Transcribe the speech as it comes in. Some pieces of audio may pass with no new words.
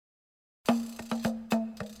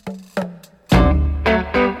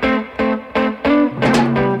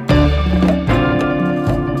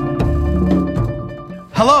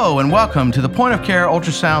and welcome to the Point of Care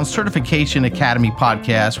Ultrasound Certification Academy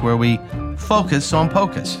podcast, where we focus on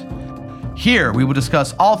POCUS. Here, we will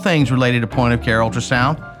discuss all things related to point of care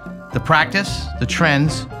ultrasound, the practice, the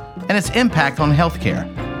trends, and its impact on healthcare.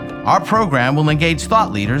 Our program will engage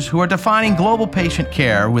thought leaders who are defining global patient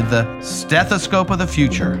care with the stethoscope of the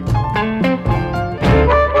future.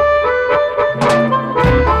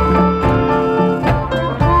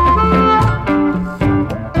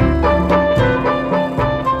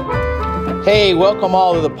 Hey, welcome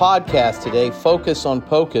all to the podcast today, Focus on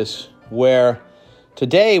POCUS, where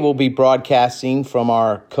today we'll be broadcasting from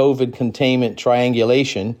our COVID containment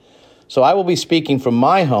triangulation. So I will be speaking from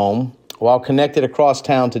my home while connected across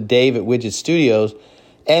town to Dave at Widget Studios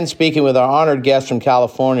and speaking with our honored guest from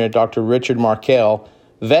California, Dr. Richard Markell,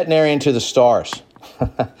 veterinarian to the stars.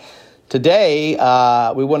 Today,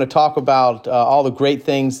 we want to talk about all the great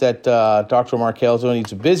things that Dr. Markell is doing.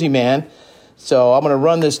 He's a busy man. So I'm going to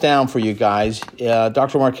run this down for you guys.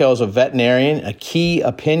 Dr. Markell is a veterinarian, a key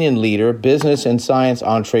opinion leader, business and science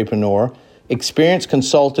entrepreneur, experienced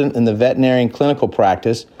consultant in the veterinarian clinical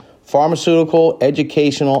practice, pharmaceutical,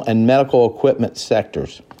 educational, and medical equipment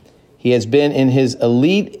sectors. He has been in his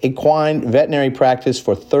elite equine veterinary practice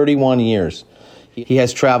for 31 years. He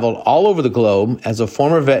has traveled all over the globe as a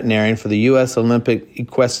former veterinarian for the U.S. Olympic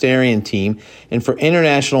equestrian team and for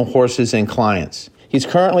international horses and clients. He's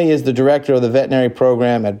currently is the director of the veterinary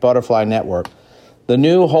program at Butterfly Network, the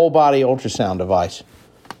new whole-body ultrasound device.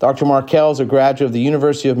 Dr. Markell is a graduate of the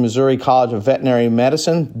University of Missouri College of Veterinary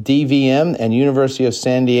Medicine, DVM, and University of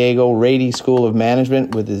San Diego Rady School of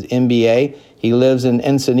Management with his MBA. He lives in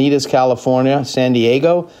Encinitas, California, San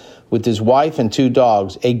Diego, with his wife and 2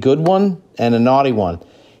 dogs, a good one and a naughty one.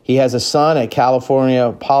 He has a son at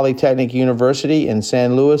California Polytechnic University in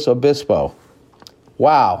San Luis Obispo.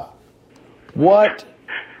 Wow. What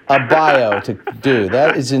a bio to do.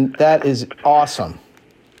 That is awesome.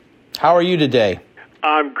 How are you today?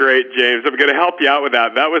 I'm great, James. I'm going to help you out with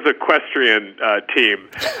that. That was equestrian team,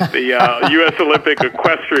 the U.S. Olympic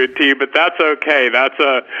equestrian team, but that's okay. That's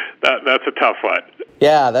a tough one.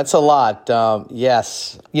 Yeah, that's a lot.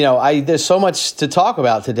 Yes. There's so much to talk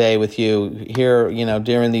about today with you here,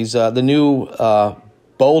 during these the new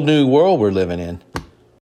bold new world we're living in.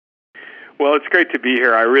 Well, it's great to be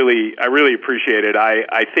here. I really appreciate it.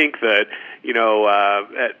 I think that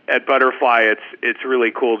at Butterfly, it's really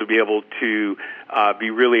cool to be able to be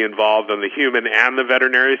really involved on the human and the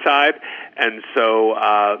veterinary side, and so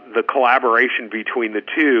the collaboration between the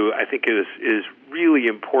two, I think, is really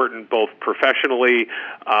important, both professionally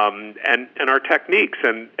and our techniques,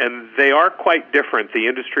 and they are quite different. The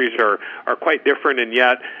industries are quite different, and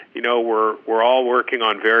yet we're all working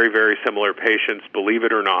on very, very similar patients, believe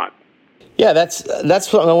it or not. Yeah, that's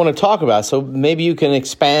something I want to talk about. So maybe you can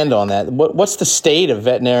expand on that. What's the state of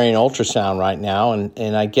veterinarian ultrasound right now?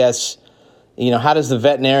 And I guess, how does the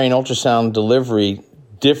veterinarian ultrasound delivery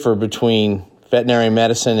differ between veterinary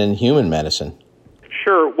medicine and human medicine?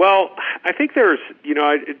 Sure. Well, I think there's,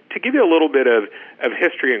 to give you a little bit of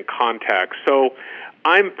history and context. So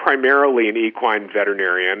I'm primarily an equine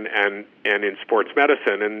veterinarian and in sports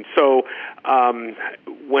medicine. And so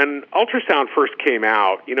when ultrasound first came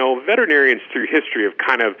out, veterinarians through history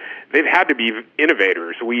they've had to be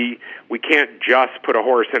innovators. We can't just put a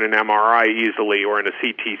horse in an MRI easily or in a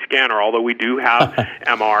CT scanner, although we do have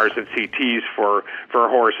MRs and CTs for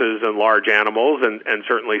horses and large animals and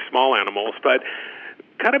certainly small animals. But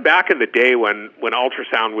kind of back in the day when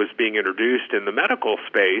ultrasound was being introduced in the medical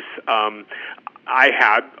space, I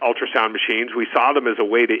had ultrasound machines. We saw them as a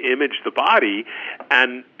way to image the body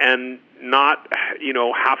and not,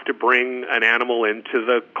 have to bring an animal into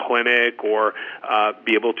the clinic or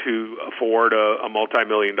be able to afford a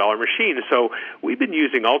multi-million-dollar machine. So we've been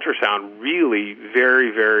using ultrasound really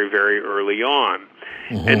very, very, very early on.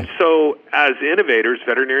 Mm-hmm. And so as innovators,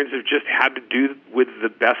 veterinarians have just had to do with the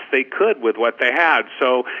best they could with what they had.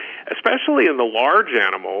 So especially in the large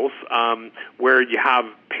animals, where you have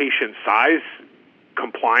patient size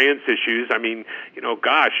compliance issues. I mean,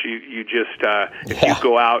 you just, if you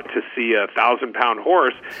go out to see a 1,000-pound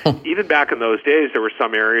horse, even back in those days, there were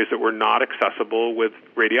some areas that were not accessible with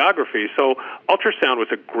radiography. So ultrasound was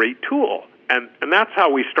a great tool. And that's how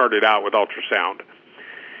we started out with ultrasound.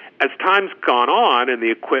 As time's gone on and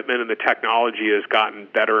the equipment and the technology has gotten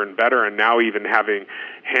better and better, and now even having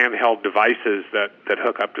handheld devices that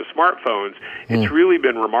hook up to smartphones, it's really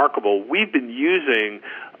been remarkable. We've been using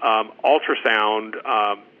ultrasound,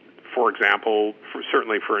 for example,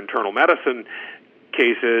 certainly for internal medicine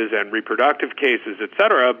cases and reproductive cases, et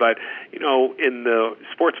cetera. But, in the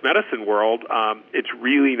sports medicine world, it's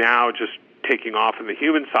really now just taking off in the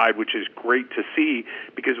human side, which is great to see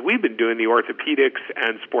because we've been doing the orthopedics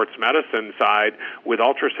and sports medicine side with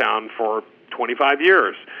ultrasound for 25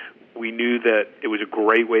 years. We knew that it was a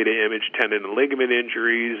great way to image tendon and ligament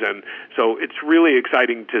injuries, and so it's really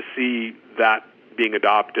exciting to see that being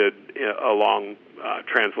adopted along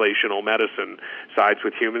translational medicine sides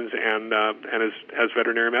with humans and as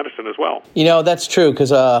veterinary medicine as well. That's true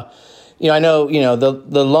because I know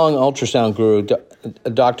the lung ultrasound guru,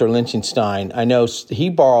 Dr. Lichtenstein. I know he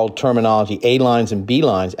borrowed terminology A lines and B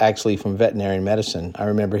lines actually from veterinary medicine. I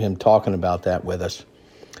remember him talking about that with us.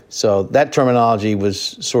 So that terminology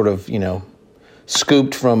was sort of,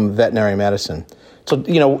 scooped from veterinary medicine. So,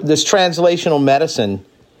 this translational medicine,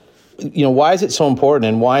 why is it so important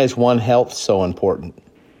and why is One Health so important?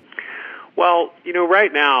 Well,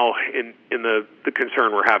 right now in the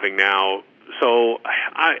concern we're having now, so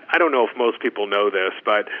I don't know if most people know this,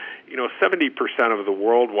 but 70% of the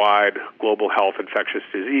worldwide global health infectious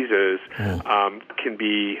diseases can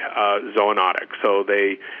be zoonotic. So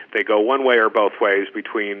they go one way or both ways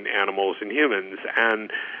between animals and humans.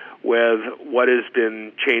 And with what has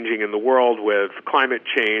been changing in the world with climate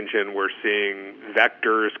change, and we're seeing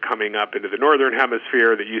vectors coming up into the northern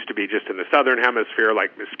hemisphere that used to be just in the southern hemisphere,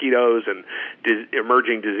 like mosquitoes, and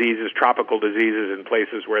emerging diseases, tropical diseases in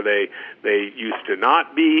places where they used to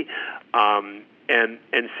not be, and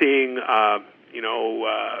seeing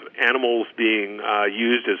animals being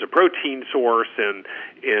used as a protein source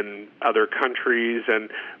in other countries,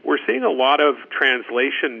 and we're seeing a lot of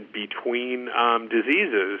translation between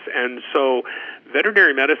diseases. And so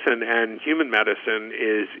veterinary medicine and human medicine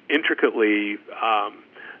is intricately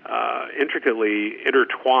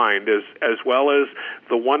intertwined, as well as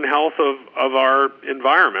the One Health of our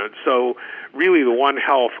environment. So really the One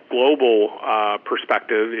Health global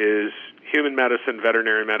perspective is human medicine,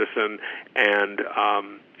 veterinary medicine, and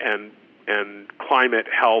climate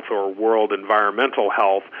health or world environmental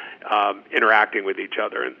health interacting with each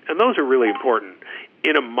other. And those are really important.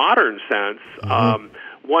 In a modern sense,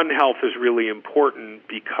 One Health is really important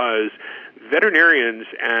because veterinarians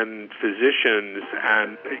and physicians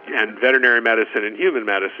and veterinary medicine and human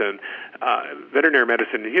medicine,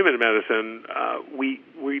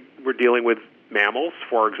 we're dealing with mammals,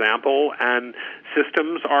 for example, and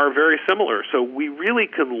systems are very similar. So we really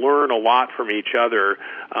can learn a lot from each other,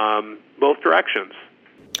 both directions.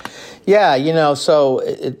 Yeah, so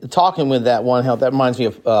talking with that One Health, that reminds me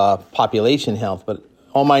of population health. But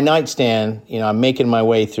on my nightstand, I'm making my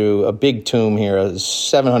way through a big tome here,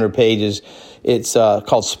 700 pages. It's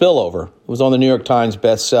called Spillover. It was on the New York Times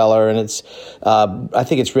bestseller, and it's I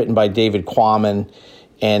think it's written by David Quammen.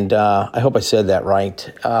 And I hope I said that right.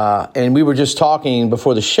 And we were just talking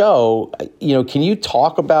before the show, can you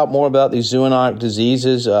talk more about these zoonotic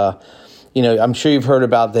diseases? I'm sure you've heard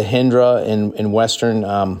about the Hendra in Western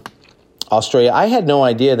Australia. I had no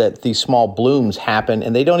idea that these small blooms happen,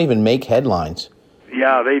 and they don't even make headlines.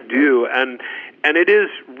 Yeah, they do. And it is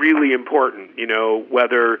really important,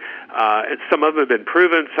 whether some of them have been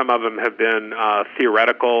proven, some of them have been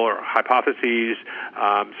theoretical or hypotheses,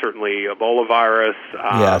 certainly Ebola virus,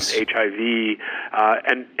 yes. HIV,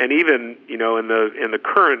 and even, in the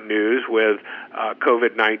current news with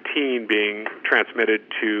COVID-19 being transmitted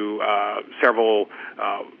to several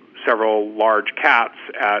large cats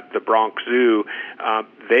at the Bronx Zoo,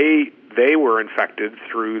 they were infected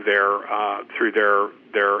through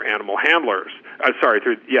their animal handlers.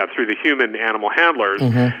 Through the human animal handlers.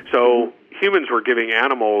 Mm-hmm. So humans were giving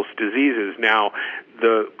animals diseases. Now,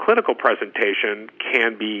 the clinical presentation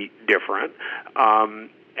can be different, and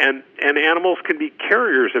animals can be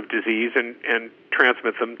carriers of disease and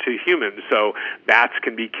transmit them to humans. So bats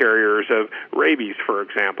can be carriers of rabies, for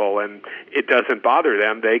example, and it doesn't bother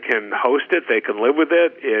them. They can host it. They can live with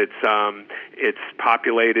it. It's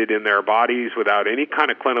populated in their bodies without any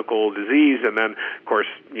kind of clinical disease. And then, of course,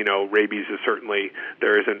 rabies is certainly,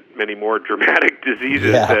 there isn't many more dramatic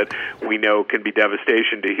diseases that we know can be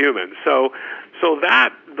devastation to humans. So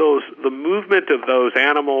the movement of those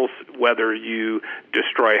animals, whether you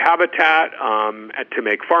destroy habitat to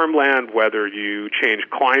make farmland, whether you change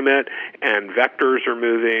climate and vectors are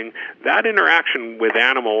moving, that interaction with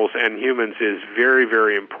animals and humans is very,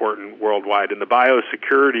 very important worldwide. And the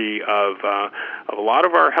biosecurity of a lot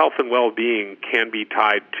of our health and well-being can be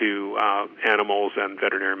tied to animals and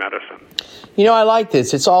veterinary medicine. I like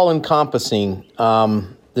this. It's all encompassing,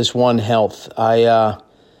 this One Health.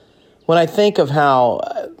 When I think of how,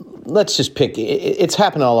 let's just pick, it's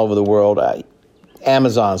happening all over the world.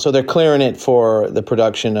 Amazon, so they're clearing it for the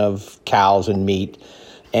production of cows and meat.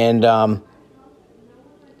 And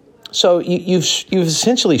so you've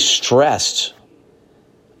essentially stressed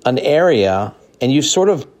an area and you sort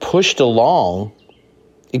of pushed along,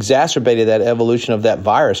 exacerbated that evolution of that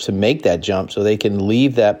virus to make that jump so they can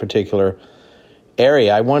leave that particular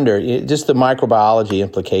area. I wonder, just the microbiology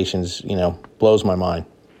implications, blows my mind.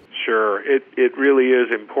 Sure, it really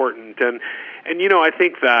is important, and I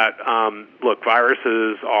think that look,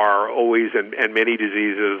 viruses are always, and many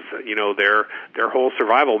diseases, their whole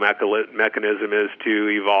survival mechanism is to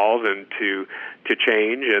evolve and to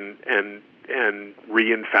change and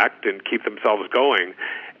reinfect and keep themselves going.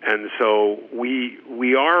 And so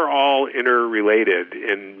we are all interrelated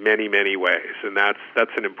in many, many ways, and that's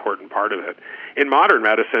an important part of it. In modern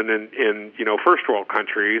medicine, in first world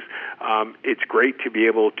countries, it's great to be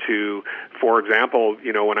able to, for example,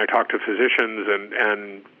 when I talk to physicians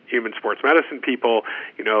and human sports medicine people,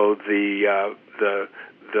 the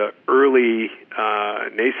early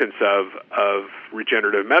nascence of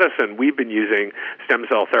regenerative medicine, we've been using stem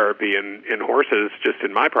cell therapy in horses, just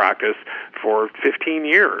in my practice, for 15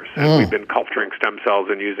 years. And we've been culturing stem cells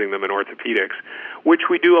and using them in orthopedics, which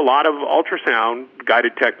we do a lot of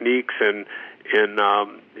ultrasound-guided techniques in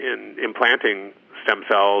implanting stem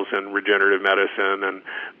cells and regenerative medicine and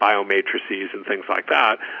biomatrices and things like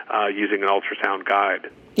that using an ultrasound guide.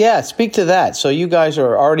 Yeah, speak to that. So you guys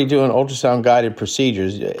are already doing ultrasound-guided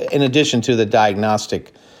procedures in addition to the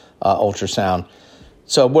diagnostic ultrasound.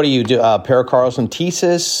 So what do you do?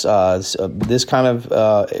 Paracardocentesis, this kind of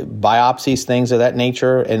biopsies, things of that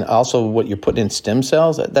nature, and also what you're putting in stem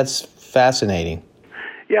cells? That's fascinating.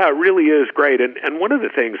 Yeah, it really is great. And one of the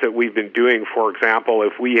things that we've been doing, for example,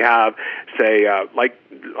 if we have, say, like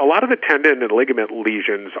a lot of the tendon and ligament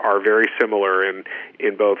lesions are very similar in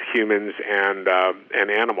both humans and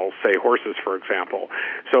animals, say horses, for example.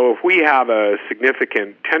 So if we have a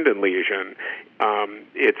significant tendon lesion,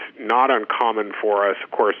 it's not uncommon for us,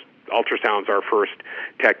 of course. Ultrasound's our first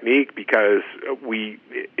technique because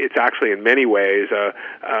it's actually in many ways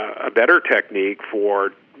a better technique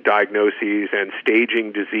for diagnoses and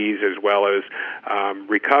staging disease as well as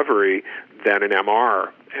recovery than an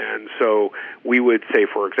MR. And so we would say,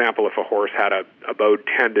 for example, if a horse had a bowed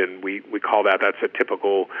tendon, we call that's a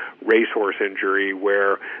typical racehorse injury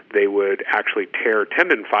where they would actually tear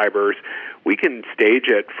tendon fibers. We can stage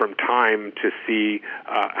it from time to see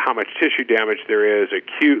how much tissue damage there is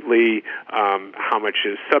acutely, how much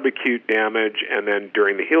is subacute damage, and then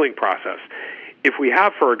during the healing process. If we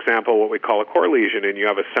have, for example, what we call a core lesion, and you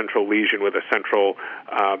have a central lesion with a central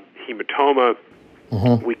hematoma,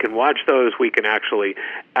 we can watch those. We can actually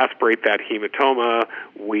aspirate that hematoma.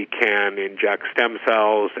 We can inject stem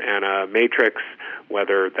cells and a matrix,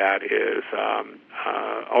 whether that is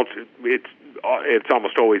it's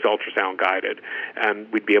almost always ultrasound guided,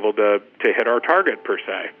 and we'd be able to hit our target per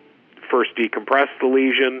se. First, decompress the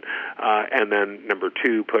lesion, and then number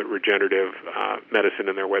two, put regenerative medicine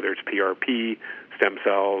in there, whether it's PRP, stem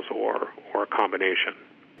cells, or a combination.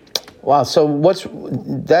 Wow. So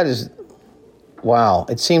wow.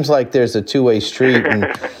 It seems like there's a two-way street,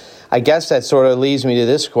 and I guess that sort of leads me to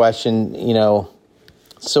this question.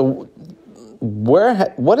 So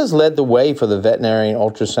what has led the way for the veterinarian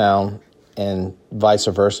ultrasound and vice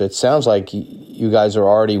versa? It sounds like you guys are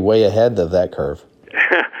already way ahead of that curve.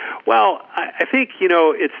 Well, I think,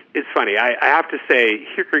 it's funny. I have to say,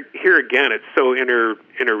 here again, it's so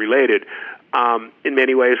interrelated. In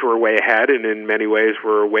many ways, we're way ahead, and in many ways,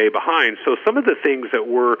 we're way behind. So some of the things that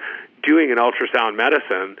we're doing in ultrasound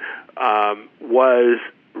medicine was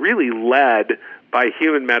really led by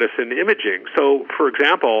human medicine imaging. So, for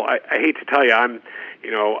example, I hate to tell you,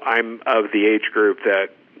 I'm of the age group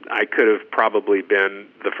that I could have probably been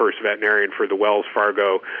the first veterinarian for the Wells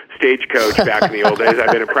Fargo Stagecoach back in the old days.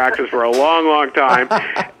 I've been in practice for a long, long time.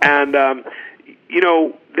 And,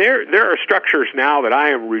 there are structures now that I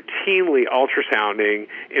am routinely ultrasounding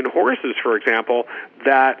in horses, for example,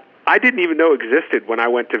 that I didn't even know existed when I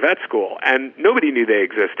went to vet school, and nobody knew they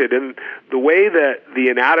existed. And the way that the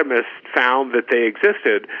anatomists found that they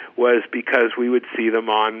existed was because we would see them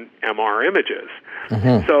on MR images.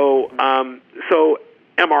 Mm-hmm. So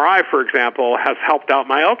MRI, for example, has helped out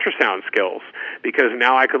my ultrasound skills because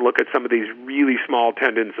now I can look at some of these really small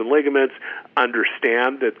tendons and ligaments,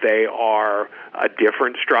 understand that they are a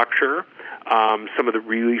different structure, some of the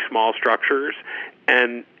really small structures,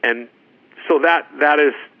 and so that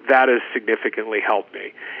has significantly helped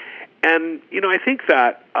me. And I think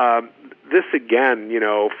that this again,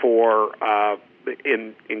 for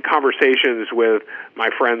in conversations with my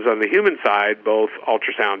friends on the human side, both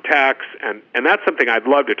ultrasound techs, and that's something I'd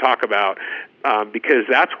love to talk about, because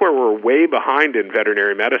that's where we're way behind in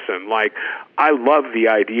veterinary medicine. Like, I love the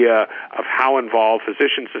idea of how involved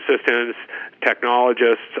physician's assistants,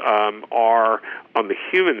 technologists are on the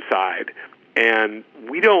human side. And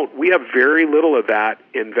we have very little of that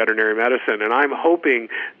in veterinary medicine, and I'm hoping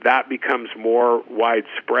that becomes more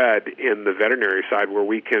widespread in the veterinary side, where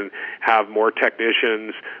we can have more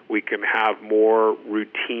technicians, we can have more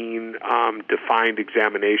routine, defined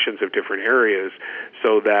examinations of different areas,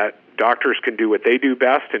 so that doctors can do what they do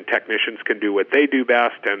best and technicians can do what they do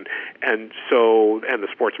best, and the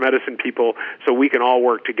sports medicine people, so we can all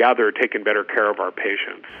work together taking better care of our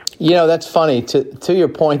patients. You know, that's funny. To your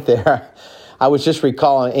point there, I was just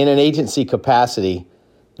recalling, in an agency capacity,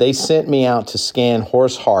 they sent me out to scan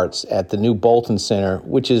horse hearts at the new Bolton Center,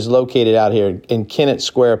 which is located out here in Kennett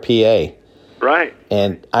Square, PA. Right.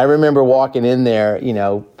 And I remember walking in there,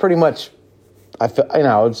 pretty much, I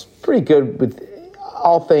was pretty good with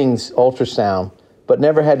all things ultrasound, but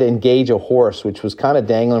never had to engage a horse, which was kind of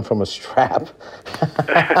dangling from a strap.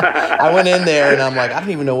 I went in there and I'm like, I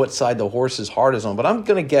don't even know what side the horse's heart is on, but I'm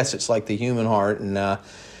going to guess it's like the human heart. And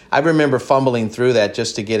I remember fumbling through that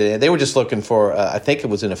just to get it in. They were just looking for, I think it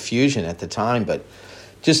was an effusion at the time, but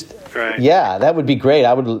just, right. Yeah, that would be great.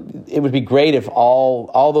 It would be great if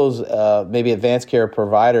all those maybe advanced care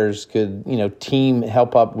providers could, team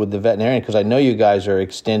help up with the veterinarian, because I know you guys are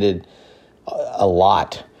extended a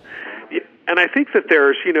lot. And I think that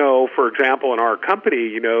there's, for example, in our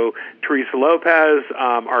company, Teresa Lopez,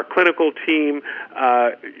 our clinical team,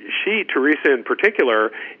 Teresa in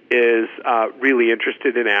particular, is really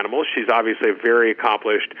interested in animals. She's obviously a very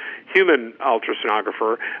accomplished human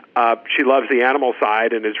ultrasonographer. She loves the animal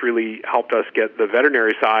side and has really helped us get the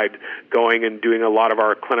veterinary side going and doing a lot of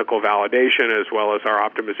our clinical validation as well as our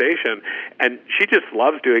optimization. And she just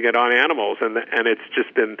loves doing it on animals, and it's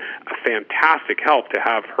just been a fantastic help to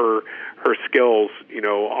have her skills,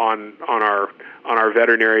 on our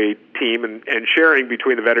veterinary team and sharing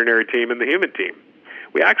between the veterinary team and the human team.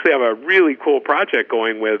 We actually have a really cool project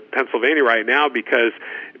going with Pennsylvania right now, because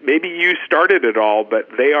maybe you started it all, but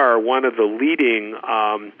they are one of the leading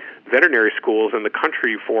veterinary schools in the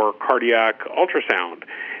country for cardiac ultrasound.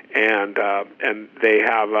 And they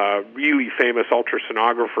have a really famous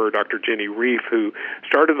ultrasonographer, Dr. Jenny Reef, who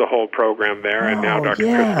started the whole program there, and now Dr.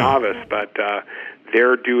 Chris Novice. But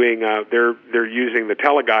they're doing they're using the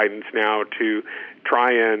teleguidance now to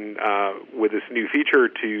try and with this new feature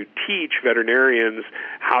to teach veterinarians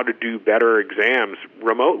how to do better exams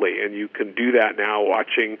remotely, and you can do that now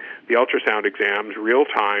watching the ultrasound exams real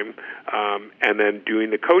time, and then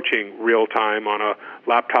doing the coaching real time on a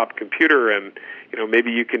laptop computer. And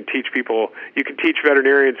maybe you can teach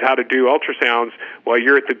veterinarians how to do ultrasounds while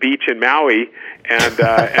you're at the beach in Maui,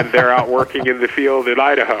 and they're out working in the field in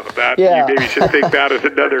Idaho. You maybe should think that as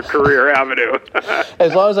another career avenue.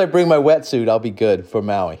 As long as I bring my wetsuit, I'll be good for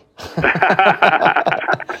Maui.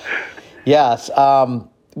 Yes.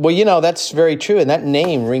 Well, that's very true, and that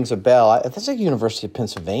name rings a bell. That's a University of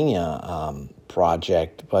Pennsylvania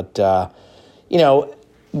project, but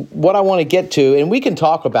what I want to get to, and we can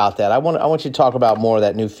talk about that. I want you to talk about more of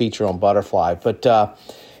that new feature on Butterfly. But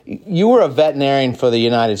you were a veterinarian for the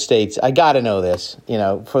United States. I got to know this.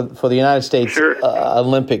 For the United States Sure.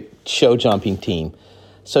 Olympic show jumping team.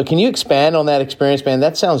 So can you expand on that experience, man?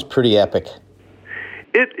 That sounds pretty epic.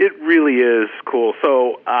 It really is cool.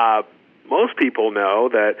 So most people know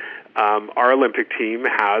that our Olympic team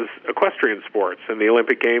has equestrian sports, and the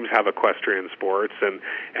Olympic Games have equestrian sports and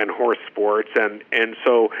horse sports, and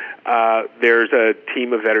so there's a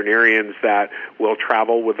team of veterinarians that will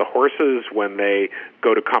travel with the horses when they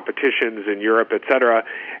go to competitions in Europe, etc.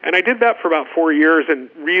 And I did that for about 4 years, and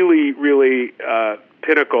really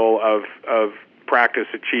pinnacle of practice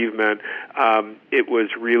achievement. It was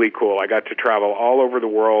really cool. I got to travel all over the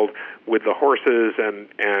world with the horses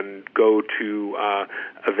and go to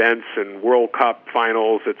events and World Cup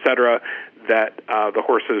finals, etc., that the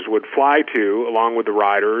horses would fly to along with the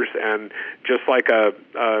riders. And just like a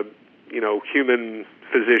human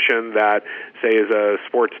physician that, say, is a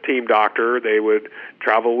sports team doctor, they would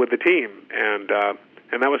travel with the team.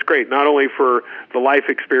 And that was great, not only for the life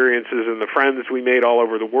experiences and the friends we made all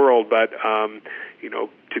over the world, but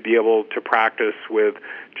to be able to practice with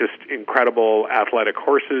just incredible athletic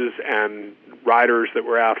horses and riders that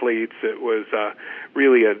were athletes. It was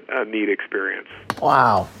really a neat experience.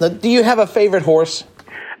 Wow. Do you have a favorite horse?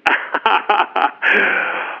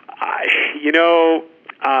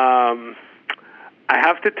 I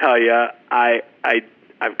have to tell you,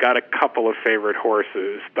 I've got a couple of favorite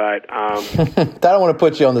horses, but I don't want to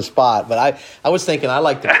put you on the spot, but I was thinking I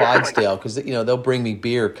like the Clydesdale because they'll bring me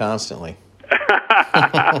beer constantly.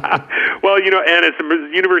 Well, and as a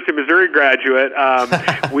University of Missouri graduate,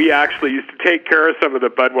 we actually used to take care of some of the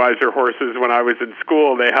Budweiser horses when I was in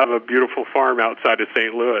school. They have a beautiful farm outside of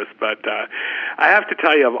St. Louis. But I have to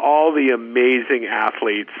tell you, of all the amazing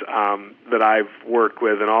athletes that I've worked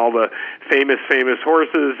with and all the famous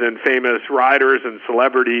horses and famous riders and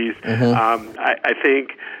celebrities, I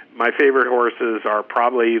think my favorite horses are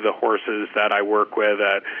probably the horses that I work with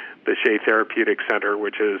at the Shea Therapeutic Center,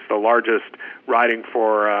 which is the largest riding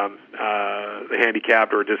for the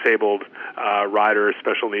handicapped or disabled riders,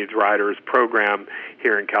 special needs riders program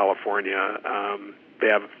here in California. They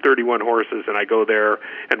have 31 horses, and I go there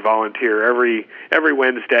and volunteer every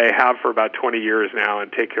Wednesday, have for about 20 years now,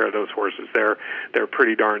 and take care of those horses. They're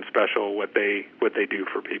pretty darn special what they do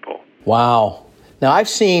for people. Wow. Now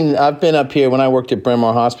I've been up here when I worked at Bryn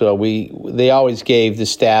Mawr Hospital. They always gave the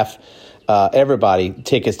staff everybody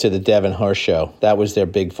tickets to the Devon Horse Show. That was their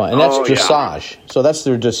big fun. And that's dressage. Yeah. So that's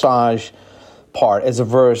their dressage part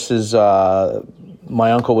versus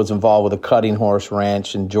my uncle was involved with a cutting horse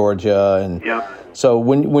ranch in Georgia. And so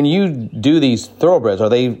when you do these thoroughbreds, are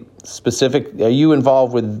they specific? Are you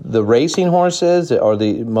involved with the racing horses or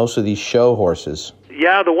most of these show horses?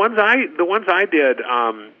 Yeah, the ones I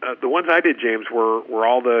did, James, were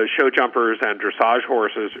all the show jumpers and dressage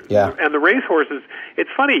horses. Yeah. And the race horses. It's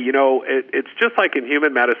funny, it's just like in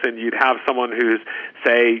human medicine. You'd have someone who's,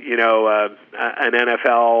 say, an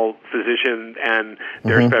NFL physician, and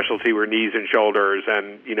their specialty were knees and shoulders,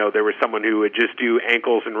 and there was someone who would just do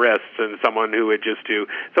ankles and wrists, and someone who would just do.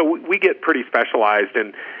 So we get pretty specialized,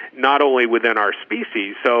 and not only within our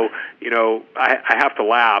species. So I have to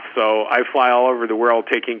laugh. So I fly all over the world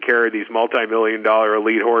taking care of these multi-million-dollar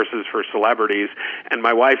elite horses for celebrities, and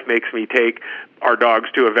my wife makes me take our dogs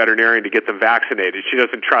to a veterinarian to get them vaccinated. She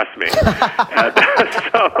doesn't trust me.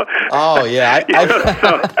 Oh, yeah.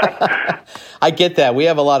 I get that. We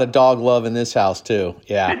have a lot of dog love in this house, too.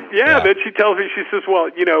 Yeah. But she tells me, she says, well,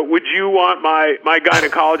 would you want my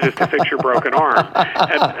gynecologist to fix your broken arm?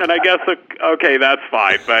 And I guess, okay, that's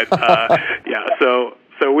fine. But,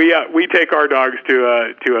 So we take our dogs to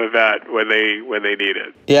a vet when they need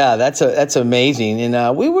it. Yeah, that's amazing.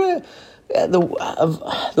 And we were at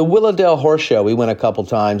the Willowdale Horse Show. We went a couple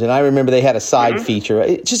times, and I remember they had a side feature.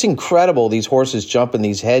 It's just incredible, these horses jumping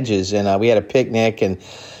these hedges. And we had a picnic, and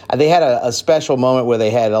they had a special moment where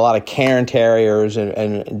they had a lot of Cairn Terriers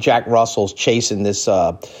and Jack Russells chasing this.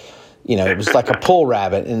 It was like a pull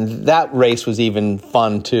rabbit, and that race was even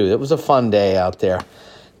fun too. It was a fun day out there.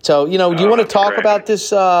 So, do you want to talk about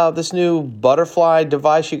this new Butterfly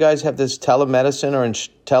device? You guys have this telemedicine or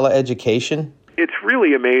teleeducation? It's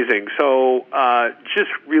really amazing. So, just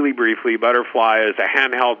really briefly, Butterfly is a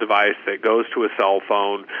handheld device that goes to a cell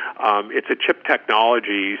phone. It's a chip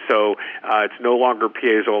technology, so it's no longer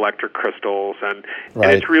piezoelectric crystals, and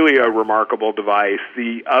it's really a remarkable device.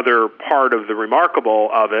 The other part of the remarkable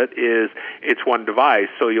of it is it's one device,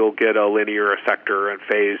 so you'll get a linear, a sector, and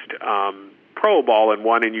phased probe all in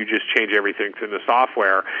one, and you just change everything through the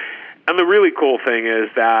software. And the really cool thing is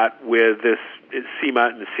that with this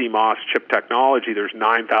CMUT and CMOS chip technology, there's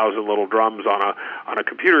 9,000 little drums on a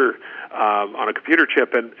computer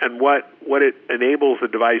chip, and what it enables the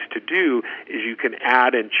device to do is you can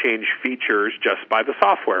add and change features just by the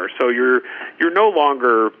software. So you're no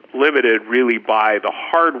longer limited really by the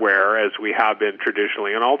hardware as we have been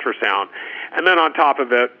traditionally in ultrasound. And then on top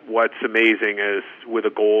of it, what's amazing is with a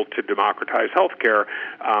goal to democratize healthcare,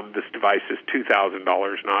 this device is $2,000,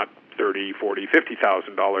 not $30,000, $40,000,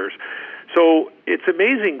 $50,000. So it's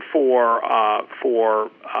amazing for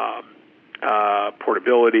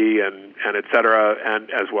portability and et cetera,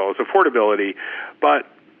 and as well as affordability. But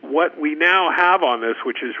what we now have on this,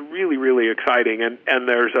 which is really, really exciting, and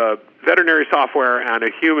there's a veterinary software and a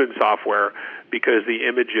human software, because the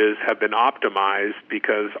images have been optimized,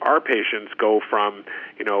 because our patients go from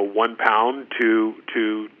 1 pound to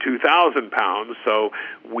 2,000 pounds. So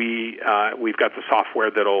we've got the software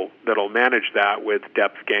that'll manage that with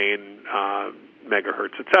depth gain,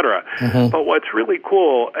 megahertz, et cetera. But what's really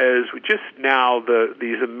cool is just now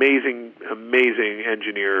these amazing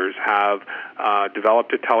engineers have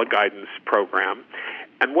developed a teleguidance program.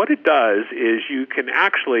 And what it does is you can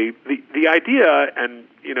actually, the idea, and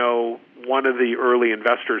one of the early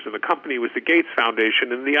investors in the company was the Gates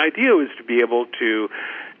Foundation, and the idea was to be able to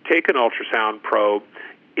take an ultrasound probe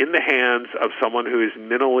in the hands of someone who is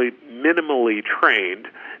minimally trained,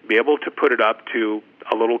 be able to put it up to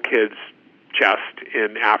a little kid's chest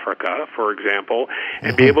in Africa, for example,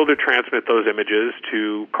 and be able to transmit those images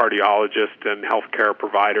to cardiologists and healthcare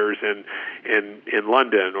providers in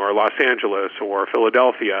London or Los Angeles or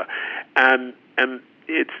Philadelphia, and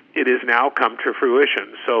it has now come to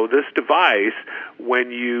fruition. So this device,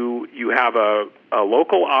 when you have a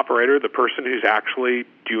local operator, the person who's actually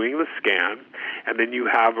doing the scan, and then you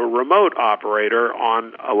have a remote operator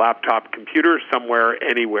on a laptop computer somewhere,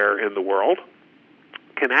 anywhere in the world,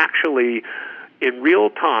 can actually, in real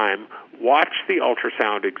time, watch the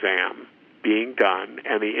ultrasound exam being done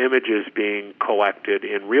and the images being collected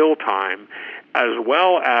in real time, as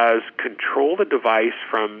well as control the device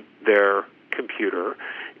from their computer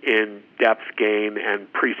in depth gain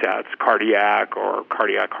and presets, cardiac or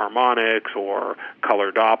cardiac harmonics or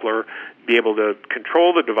color Doppler, be able to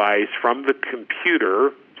control the device from the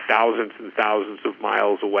computer thousands and thousands of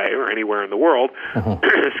miles away or anywhere in the world,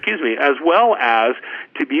 excuse me, as well as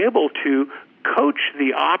to be able to coach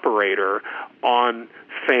the operator on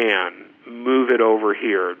fan, move it over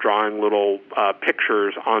here, drawing little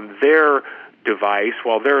pictures on their device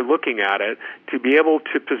while they're looking at it, to be able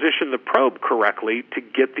to position the probe correctly to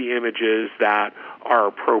get the images that are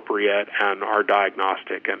appropriate and are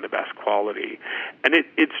diagnostic and the best quality. And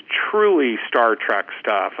it's truly Star Trek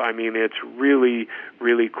stuff. I mean, it's really,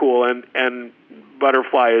 really cool. And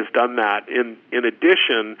Butterfly has done that. In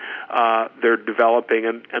addition, they're developing,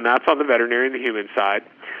 and that's on the veterinary and the human side.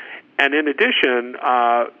 And in addition,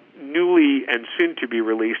 newly and soon to be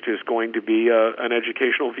released is going to be an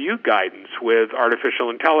educational view guidance with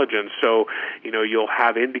artificial intelligence. So, you'll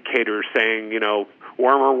have indicators saying,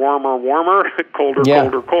 warmer, warmer, warmer, colder,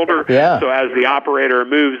 colder, colder. Yeah. So as the operator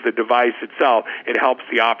moves the device itself, it helps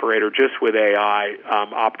the operator just with AI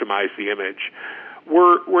optimize the image.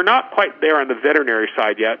 We're not quite there on the veterinary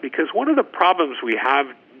side yet, because one of the problems we have,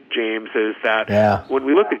 James, is that when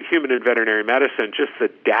we look at human and veterinary medicine, just the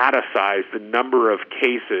data size, the number of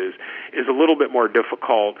cases, is a little bit more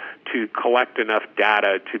difficult to collect enough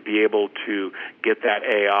data to be able to get that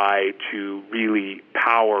AI to really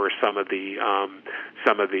power some of the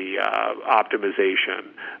optimization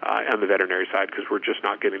on the veterinary side, because we're just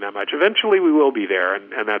not getting that much. Eventually we will be there,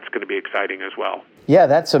 and that's going to be exciting as well. Yeah,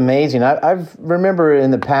 that's amazing. I remember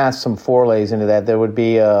in the past some forelays into that. There would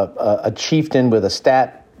be a chieftain with a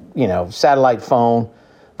satellite phone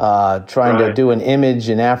trying to do an image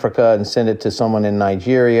in Africa and send it to someone in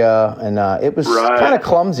Nigeria. And it was kind of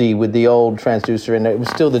clumsy with the old transducer, and it was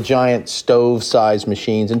still the giant stove-sized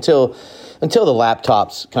machines until the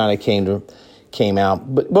laptops kind of came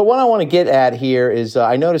out. But what I want to get at here is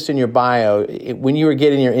I noticed in your bio, when you were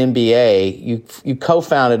getting your MBA, you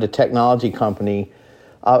co-founded a technology company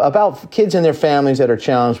about kids and their families that are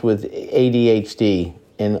challenged with ADHD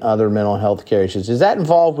and other mental health care issues. Is that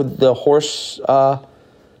involved with the horse,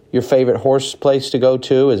 your favorite horse place to go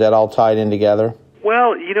to? Is that all tied in together?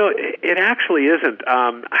 Well, it actually isn't.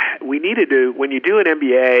 We needed to, when you do an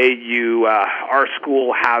MBA, our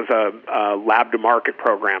school has a lab to market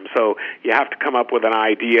program. So you have to come up with an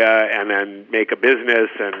idea and then make a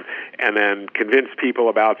business and then convince people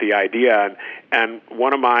about the idea. And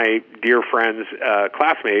one of my dear friends,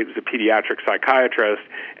 classmates, is a pediatric psychiatrist,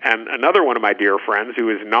 and another one of my dear friends who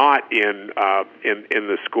is not in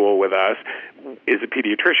the school with us is a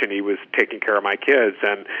pediatrician. He was taking care of my kids,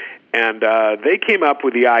 and they came up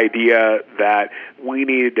with the idea that we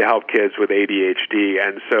needed to help kids with ADHD,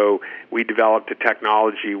 and so we developed a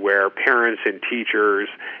technology where parents and teachers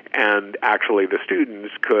and actually the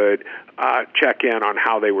students could check in on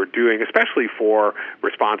how they were doing, especially for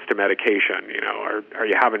response to medication. Are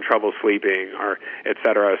you having trouble sleeping, or et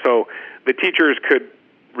cetera? So the teachers could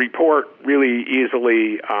report really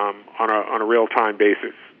easily on a real-time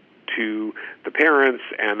basis to the parents,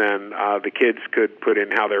 and then the kids could put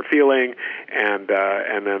in how they're feeling, and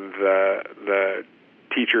then the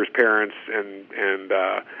teachers, parents, and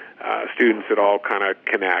students would all kind of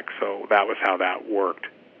connect. So that was how that worked.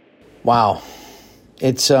 Wow,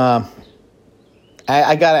 it's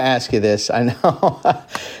I got to ask you this. I know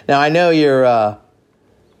now. I know you're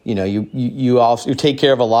you take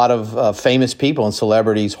care of a lot of famous people and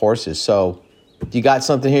celebrities' horses. So you got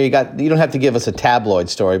something here? You don't have to give us a tabloid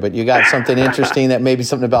story, but you got something interesting that maybe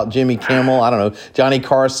something about Jimmy Kimmel, I don't know, Johnny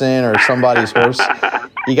Carson or somebody's horse.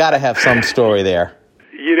 You got to have some story there.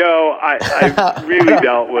 I really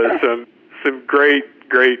dealt with some great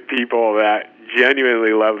people that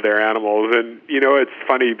genuinely love their animals. And, it's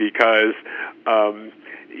funny because,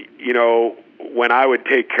 when I would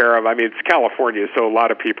take care of, it's California, so a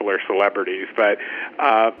lot of people are celebrities, but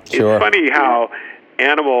it's funny how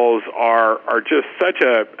animals are just such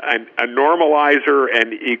a normalizer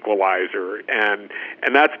and equalizer, and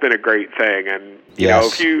that's been a great thing. And you know,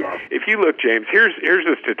 if you look, James, here's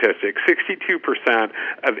a statistic: 62%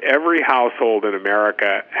 of every household in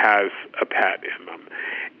America has a pet in them.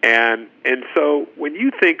 And so when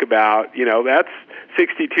you think about, you know, that's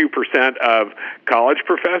 62% of college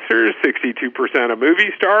professors, 62% of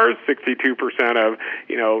movie stars, 62% of,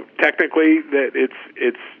 you know, technically that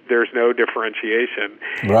it's there's no differentiation.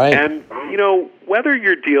 Right. And, you know, whether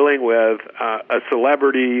you're dealing with a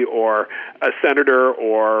celebrity or a senator,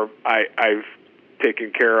 or I've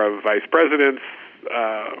taken care of vice presidents,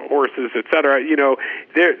 horses, et cetera, you know,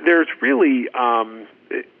 there's really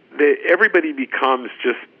everybody becomes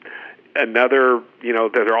just another, you know,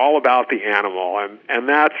 they're all about the animal, and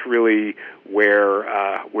that's really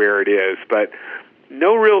where it is. But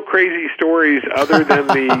no real crazy stories other than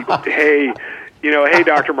the hey,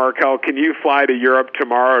 Dr. Markel, can you fly to Europe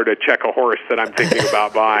tomorrow to check a horse that I'm thinking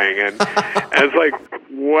about buying? And it's like,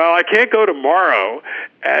 well, I can't go tomorrow.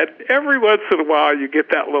 And every once in a while you get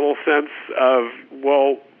that little sense of,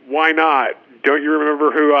 well, why not? Don't you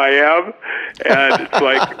remember who I am? And it's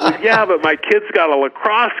like, well, yeah, but my kid's got a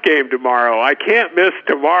lacrosse game tomorrow. I can't miss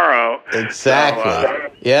tomorrow. Exactly.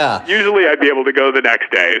 So, yeah. Usually I'd be able to go the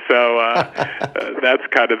next day. So that's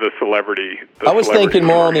kind of the celebrity. I was thinking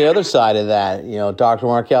more on the other side of that. You know, Dr.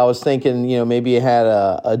 Markel, I was thinking, you know, maybe you had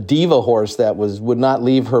a diva horse that would not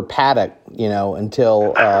leave her paddock, you know,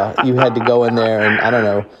 until you had to go in there and, I don't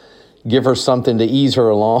know, give her something to ease her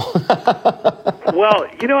along. Well,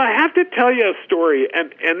 you know, I have to tell you a story,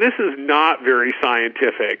 and this is not very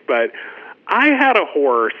scientific, but I had a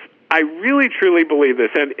horse. I really, truly believe this,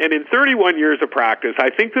 and in 31 years of practice, I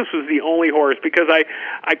think this was the only horse, because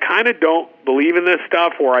I kind of don't believe in this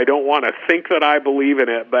stuff, or I don't want to think that I believe in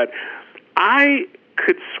it, but I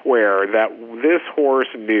could swear that this horse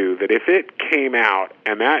knew that if it came out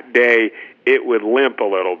and that day it would limp a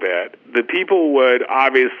little bit, the people would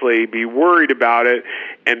obviously be worried about it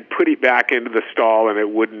and put it back into the stall, and it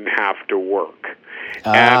wouldn't have to work.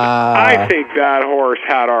 And I think that horse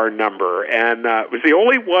had our number, and it was the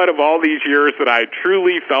only one of all these years that I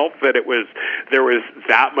truly felt that there was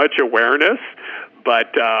that much awareness.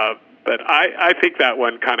 But I think that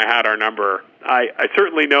one kind of had our number. I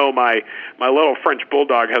certainly know my little French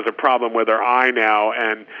bulldog has a problem with her eye now,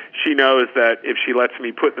 and she knows that if she lets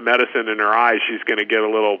me put the medicine in her eye, she's going to get a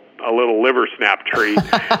little liver snap treat,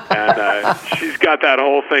 and she's got that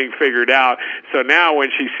whole thing figured out. So now when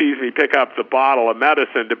she sees me pick up the bottle of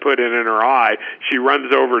medicine to put in her eye, she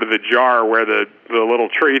runs over to the jar where the little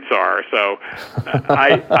treats are. So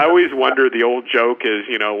I always wonder, the old joke is,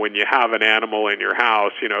 you know, when you have an animal in your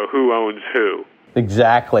house, you know, who owns who?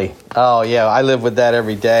 Exactly. Oh, yeah. I live with that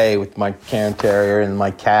every day with my Cairn Terrier and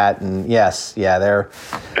my cat. And yes, they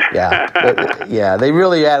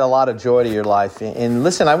really add a lot of joy to your life. And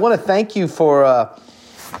listen, I want to thank you for,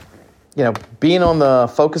 being on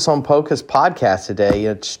the Focus on POCUS podcast today.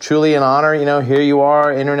 It's truly an honor. You know, here you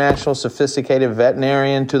are, international sophisticated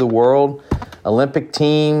veterinarian to the world, Olympic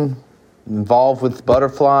team, involved with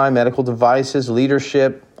butterfly, medical devices,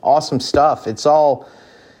 leadership, awesome stuff. It's all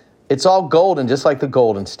golden, just like the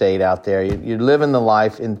Golden State out there. You're living the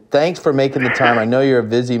life, and thanks for making the time. I know you're a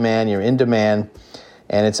busy man, you're in demand,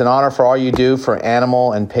 and it's an honor for all you do for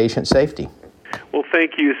animal and patient safety. Well,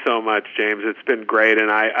 thank you so much, James. It's been great, and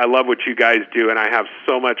I love what you guys do, and I have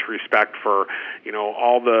so much respect for, you know,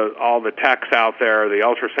 all the techs out there, the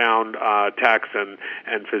ultrasound techs and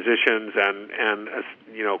physicians and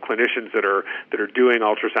you know, clinicians that are doing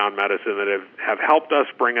ultrasound medicine that have helped us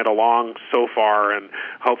bring it along so far, and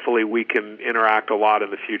hopefully we can interact a lot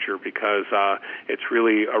in the future, because it's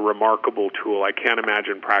really a remarkable tool. I can't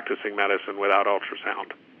imagine practicing medicine without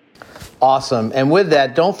ultrasound. Awesome. And with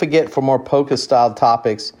that, don't forget, for more POCUS-style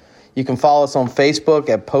topics, you can follow us on Facebook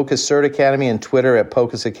at POCUS Cert Academy and Twitter at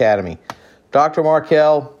POCUS Academy. Dr.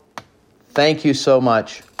 Markel, thank you so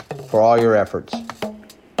much for all your efforts.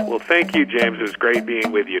 Well, thank you, James. It was great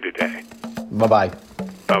being with you today. Bye-bye.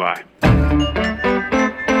 Bye-bye.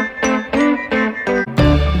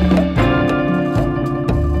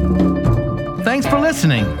 Thanks for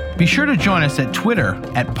listening. Be sure to join us at Twitter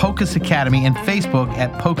at POCUS Academy and Facebook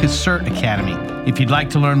at POCUS Cert Academy. If you'd like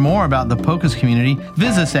to learn more about the POCUS community,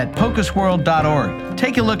 visit us at POCUSworld.org.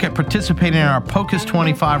 Take a look at participating in our POCUS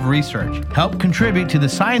 25 research. Help contribute to the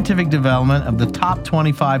scientific development of the top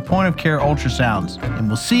 25 point-of-care ultrasounds. And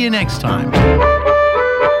we'll see you next time.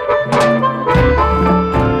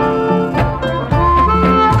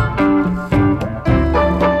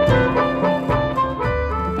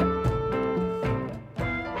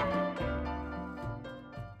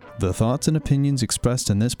 The The thoughts and opinions expressed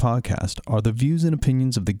in this podcast are the views and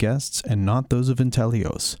opinions of the guests and not those of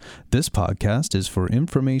Intelios. This podcast is for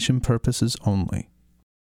information purposes only.